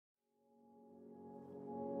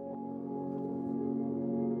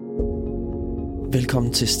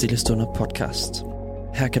Velkommen til Stillestunder podcast.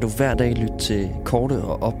 Her kan du hver dag lytte til korte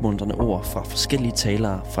og opmuntrende ord fra forskellige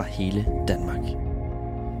talere fra hele Danmark.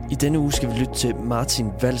 I denne uge skal vi lytte til Martin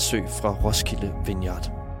Walsøe fra Roskilde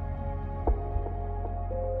Vineyard.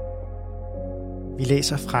 Vi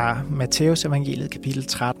læser fra Matthæus evangeliet kapitel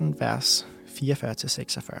 13, vers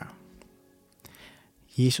 44-46.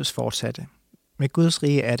 Jesus fortsatte: Med Guds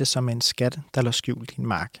rige er det som en skat, der lå skjult i en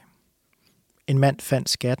mark. En mand fandt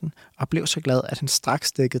skatten og blev så glad, at han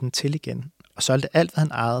straks dækkede den til igen og solgte alt, hvad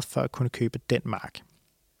han ejede, for at kunne købe den mark.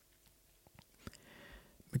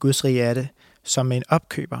 Med Guds rige er det som en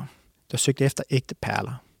opkøber, der søgte efter ægte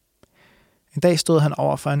perler. En dag stod han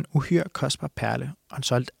over for en uhyre kostbar perle, og han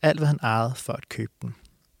solgte alt, hvad han ejede, for at købe den.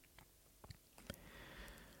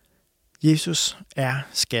 Jesus er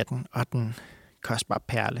skatten og den kostbare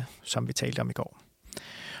perle, som vi talte om i går.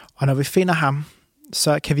 Og når vi finder ham,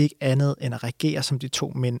 så kan vi ikke andet end at reagere som de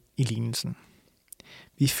to mænd i lignelsen.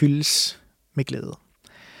 Vi fyldes med glæde.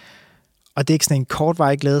 Og det er ikke sådan en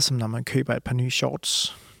kortvarig glæde, som når man køber et par nye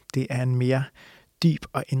shorts. Det er en mere dyb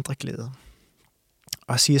og indre glæde.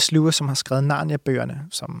 Og C.S. Lewis, som har skrevet Narnia-bøgerne,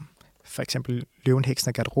 som for eksempel Løven, Heksen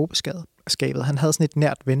og Garderobeskabet, han havde sådan et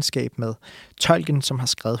nært venskab med Tolkien, som har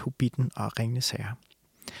skrevet Hobbitten og Ringenes Herre.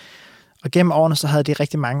 Og gennem årene så havde de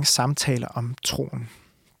rigtig mange samtaler om troen.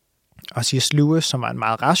 Og C.S. Lewis, som var en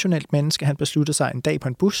meget rationelt menneske, han besluttede sig en dag på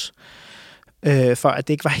en bus, for at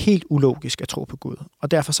det ikke var helt ulogisk at tro på Gud.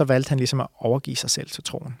 Og derfor så valgte han ligesom at overgive sig selv til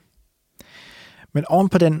troen. Men oven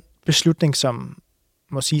på den beslutning, som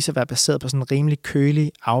må sige sig være baseret på sådan en rimelig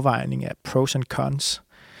kølig afvejning af pros and cons,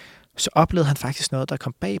 så oplevede han faktisk noget, der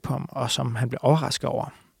kom bag på ham, og som han blev overrasket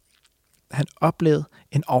over. Han oplevede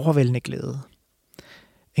en overvældende glæde.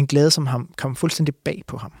 En glæde, som kom fuldstændig bag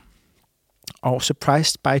på ham. Og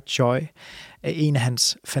Surprised by Joy er en af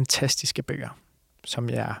hans fantastiske bøger, som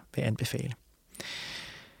jeg vil anbefale.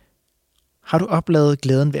 Har du oplevet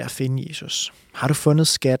glæden ved at finde Jesus? Har du fundet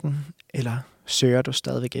skatten, eller søger du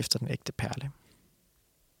stadigvæk efter den ægte perle?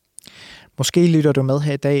 Måske lytter du med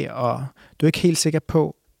her i dag, og du er ikke helt sikker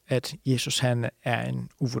på, at Jesus han er en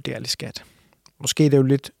uvurderlig skat. Måske er det jo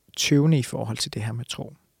lidt tøvende i forhold til det her med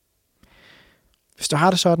tro. Hvis du har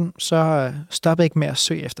det sådan, så stop ikke med at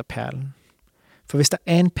søge efter perlen. For hvis der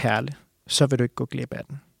er en perle, så vil du ikke gå glip af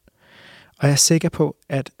den. Og jeg er sikker på,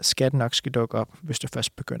 at skatten nok skal dukke op, hvis du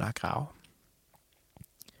først begynder at grave.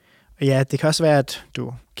 Og ja, det kan også være, at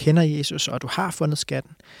du kender Jesus, og du har fundet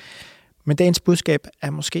skatten. Men dagens budskab er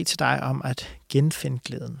måske til dig om at genfinde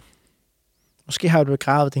glæden. Måske har du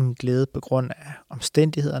begravet din glæde på grund af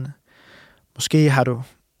omstændighederne. Måske har du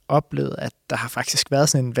oplevet, at der har faktisk været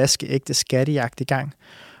sådan en vaskeægte skattejagt i gang,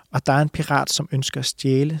 og der er en pirat, som ønsker at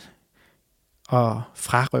stjæle og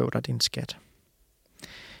frarøve dig din skat.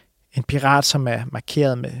 En pirat, som er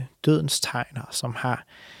markeret med dødens tegn, og som har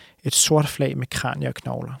et sort flag med kranie og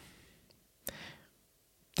knogler.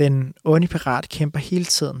 Den onde pirat kæmper hele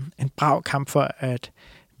tiden en brav kamp for, at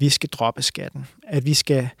vi skal droppe skatten. At vi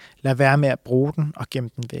skal lade være med at bruge den og gemme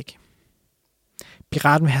den væk.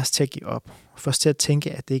 Piraten vil have os til at give op, og få os til at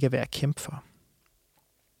tænke, at det ikke er værd at kæmpe for.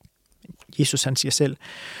 Jesus han siger selv,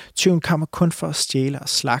 tyven kommer kun for at stjæle og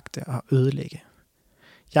slagte og ødelægge.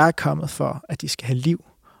 Jeg er kommet for, at de skal have liv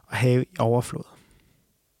og have i overflod.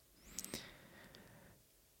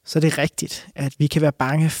 Så det er rigtigt, at vi kan være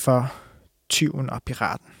bange for tyven og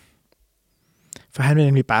piraten. For han vil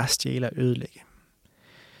nemlig bare stjæle og ødelægge.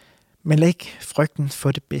 Men lad ikke frygten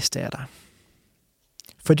få det bedste af dig.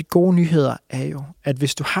 For de gode nyheder er jo, at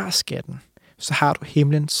hvis du har skatten, så har du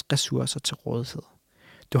himlens ressourcer til rådighed.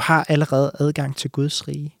 Du har allerede adgang til Guds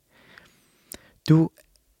rige. Du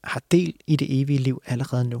har del i det evige liv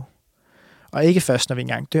allerede nu. Og ikke først, når vi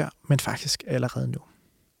engang dør, men faktisk allerede nu.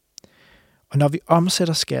 Og når vi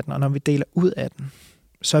omsætter skatten, og når vi deler ud af den,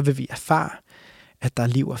 så vil vi erfare, at der er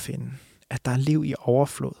liv at finde. At der er liv i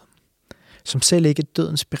overflod, som selv ikke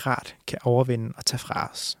dødens pirat kan overvinde og tage fra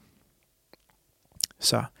os.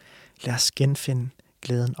 Så lad os genfinde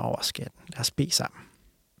glæden over skatten. Lad os bede sammen.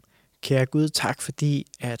 Kære Gud, tak fordi,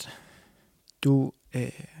 at du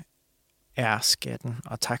er skatten,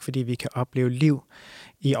 og tak fordi vi kan opleve liv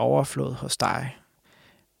i overflod hos dig.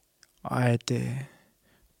 Og at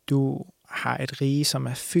du har et rige, som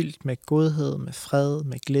er fyldt med godhed, med fred,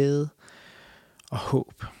 med glæde og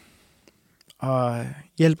håb. Og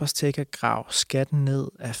hjælp os til ikke at grave skatten ned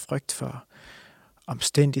af frygt for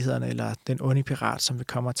omstændighederne eller den onde pirat, som vil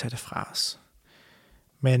komme og tage det fra os.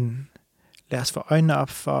 Men lad os få øjnene op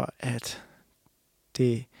for, at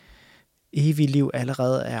det evige liv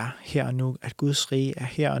allerede er her og nu, at Guds rige er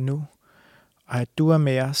her og nu, og at du er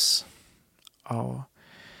med os. Og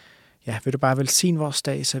ja, vil du bare velsigne vores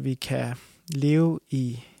dag, så vi kan leve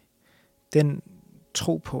i den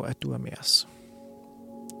tro på, at du er med os.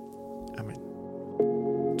 Amen.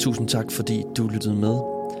 Tusind tak, fordi du lyttede med.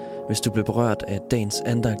 Hvis du blev berørt af dagens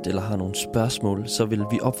andagt eller har nogle spørgsmål, så vil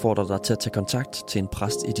vi opfordre dig til at tage kontakt til en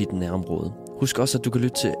præst i dit nærområde. Husk også, at du kan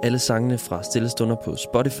lytte til alle sangene fra Stille Stunder på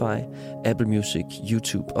Spotify, Apple Music,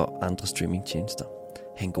 YouTube og andre streamingtjenester.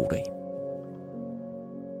 Ha' en god dag.